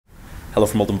Hello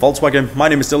from Oldham Volkswagen, my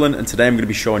name is Dylan and today I'm going to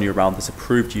be showing you around this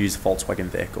approved used Volkswagen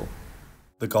vehicle.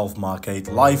 The Golf Mark 8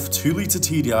 Life 2.0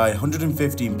 TDI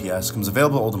 115PS comes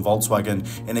available at Oldham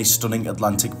Volkswagen in a stunning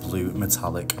Atlantic blue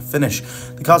metallic finish.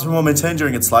 The car's been well maintained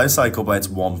during its life cycle by its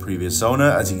one previous owner.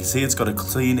 As you can see, it's got a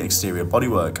clean exterior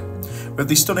bodywork. We have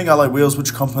these stunning alloy wheels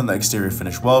which complement the exterior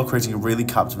finish well, creating a really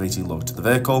captivating look to the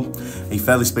vehicle. A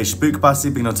fairly spacious boot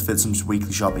capacity, being able to fit some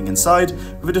weekly shopping inside,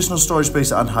 with additional storage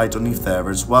space and height underneath there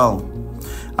as well.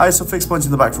 ISO fixed points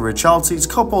in the back for rear child seats,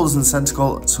 cup holders in the centre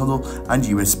tunnel, and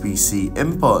USB-C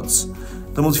inputs.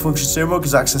 The multifunction steering wheel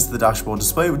gives access to the dashboard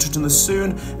display, which we'll touch on this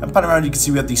soon, and panning around you can see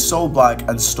we have the soul black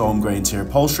and storm grey interior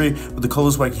upholstery, with the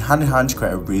colours working hand in hand to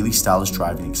create a really stylish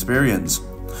driving experience.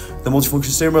 The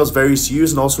multifunction steering wheel is very easy to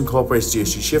use and also incorporates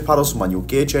GSG shift paddles for manual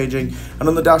gear changing, and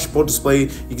on the dashboard display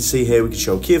you can see here we can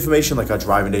show key information like our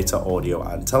driving data, audio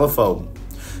and telephone.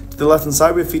 To the left hand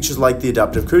side we have features like the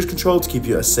adaptive cruise control to keep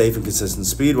you at a safe and consistent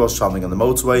speed whilst travelling on the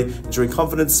motorway, ensuring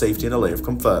confidence, safety and a layer of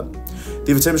comfort.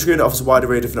 The infotainment screen offers a wide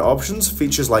array of different options,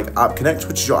 features like App Connect,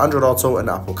 which is your Android Auto and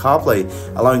Apple CarPlay,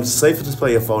 allowing you to safely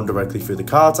display your phone directly through the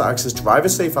car to access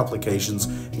driver-safe applications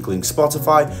including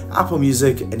Spotify, Apple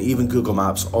Music and even Google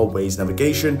Maps or Waze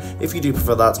navigation if you do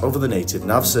prefer that over the native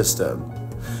nav system.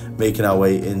 Making our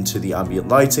way into the ambient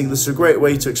lighting, this is a great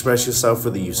way to express yourself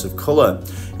with the use of colour.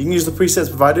 You can use the presets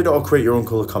provided or create your own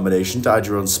colour combination to add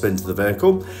your own spin to the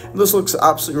vehicle. And this looks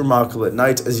absolutely remarkable at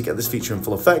night as you get this feature in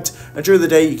full effect, and during the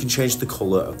day you can change the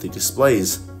colour of the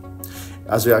displays.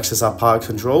 As we access our park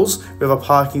controls, we have our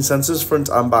parking sensors front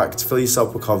and back to fill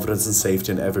yourself with confidence and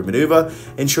safety in every manoeuvre,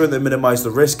 ensuring that minimise the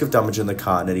risk of damaging the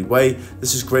car in any way.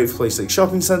 This is great for places like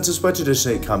shopping centres where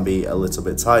traditionally it can be a little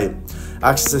bit tight.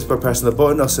 Access this by pressing the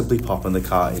button or simply popping the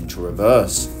car into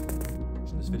reverse.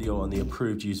 This video on the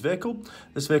approved used vehicle.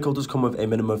 This vehicle does come with a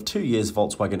minimum of 2 years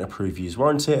Volkswagen approved used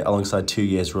warranty alongside 2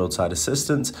 years roadside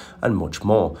assistance and much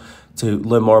more. To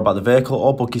learn more about the vehicle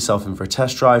or book yourself in for a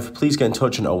test drive, please get in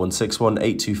touch on 0161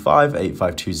 825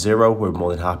 8520. We're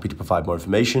more than happy to provide more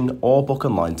information or book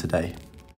online today.